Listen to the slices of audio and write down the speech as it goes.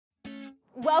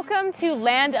Welcome to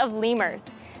Land of Lemurs.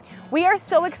 We are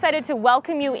so excited to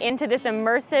welcome you into this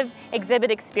immersive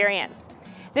exhibit experience.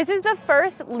 This is the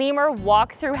first lemur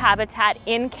walk-through habitat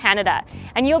in Canada,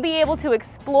 and you'll be able to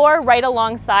explore right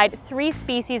alongside 3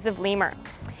 species of lemur.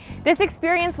 This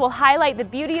experience will highlight the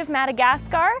beauty of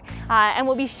Madagascar, and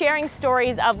we'll be sharing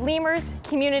stories of lemurs,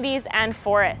 communities, and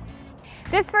forests.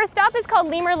 This first stop is called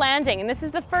Lemur Landing, and this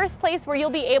is the first place where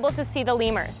you'll be able to see the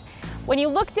lemurs. When you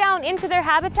look down into their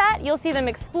habitat, you'll see them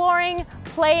exploring,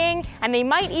 playing, and they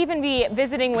might even be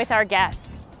visiting with our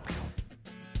guests.